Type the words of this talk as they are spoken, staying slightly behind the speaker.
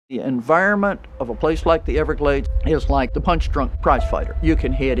The environment of a place like the Everglades is like the punch-drunk prize fighter. You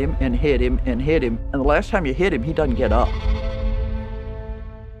can hit him and hit him and hit him, and the last time you hit him, he doesn't get up.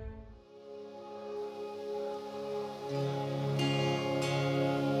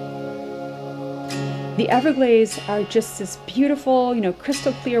 The Everglades are just this beautiful,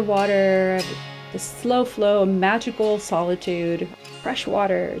 crystal clear water, the slow flow, magical solitude, fresh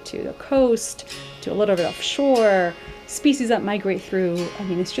water to the coast, to a little bit offshore, species that migrate through. I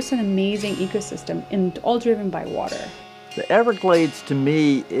mean, it's just an amazing ecosystem and all driven by water. The Everglades to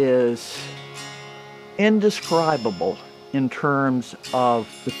me is indescribable in terms of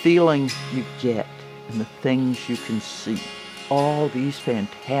the feeling you get and the things you can see. All these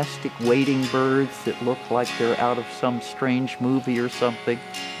fantastic wading birds that look like they're out of some strange movie or something,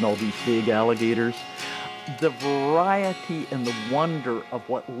 and all these big alligators. The variety and the wonder of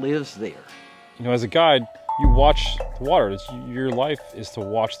what lives there. As a guide, you watch the water. Your life is to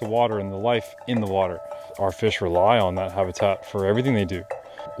watch the water and the life in the water. Our fish rely on that habitat for everything they do.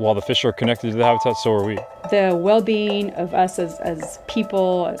 While the fish are connected to the habitat, so are we. The well-being of us as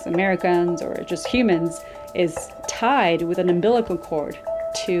people, as Americans, or just humans, is tied with an umbilical cord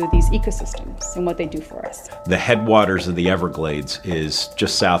to these ecosystems and what they do for us. The headwaters of the Everglades is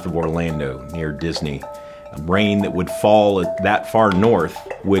just south of Orlando, near Disney. Rain that would fall that far north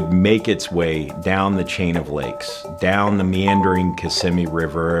would make its way down the chain of lakes, down the meandering Kissimmee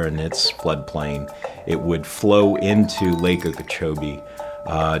River and its floodplain. It would flow into Lake Okeechobee.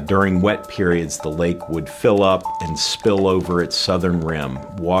 During wet periods, the lake would fill up and spill over its southern rim.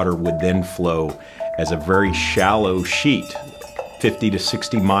 Water would then flow as a very shallow sheet, 50 to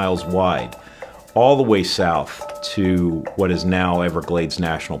 60 miles wide, all the way south to what is now Everglades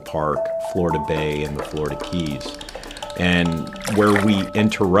National Park, Florida Bay, and the Florida Keys. And where we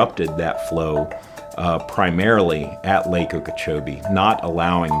interrupted that flow primarily at Lake Okeechobee, not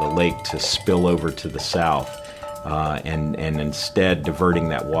allowing the lake to spill over to the south, and instead diverting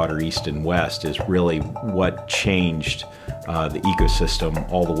that water east and west is really what changed the ecosystem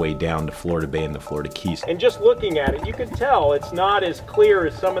all the way down to Florida Bay and the Florida Keys. And just looking at it, you can tell it's not as clear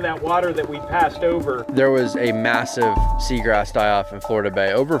as some of that water that we passed over. There was a massive seagrass die-off in Florida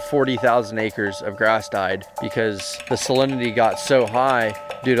Bay. Over 40,000 acres of grass died because the salinity got so high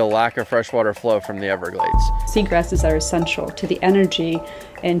due to lack of freshwater flow from the Everglades. Seagrasses are essential to the energy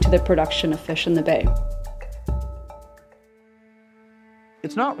and to the production of fish in the bay.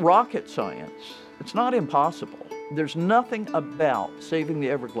 It's not rocket science. It's not impossible. There's nothing about saving the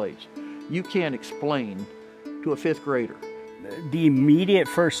Everglades you can't explain to a fifth grader. The immediate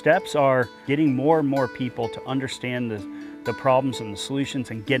first steps are getting more and more people to understand the problems and the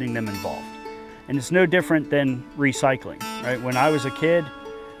solutions and getting them involved. And it's no different than recycling, right? When I was a kid,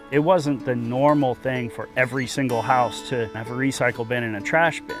 it wasn't the normal thing for every single house to have a recycle bin and a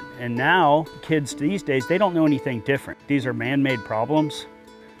trash bin. And now, kids these days, they don't know anything different. These are man-made problems.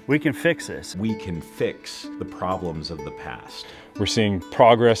 We can fix this. We can fix the problems of the past. We're seeing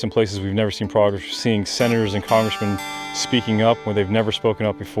progress in places we've never seen progress. We're seeing senators and congressmen speaking up where they've never spoken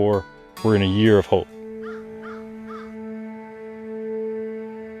up before. We're in a year of hope.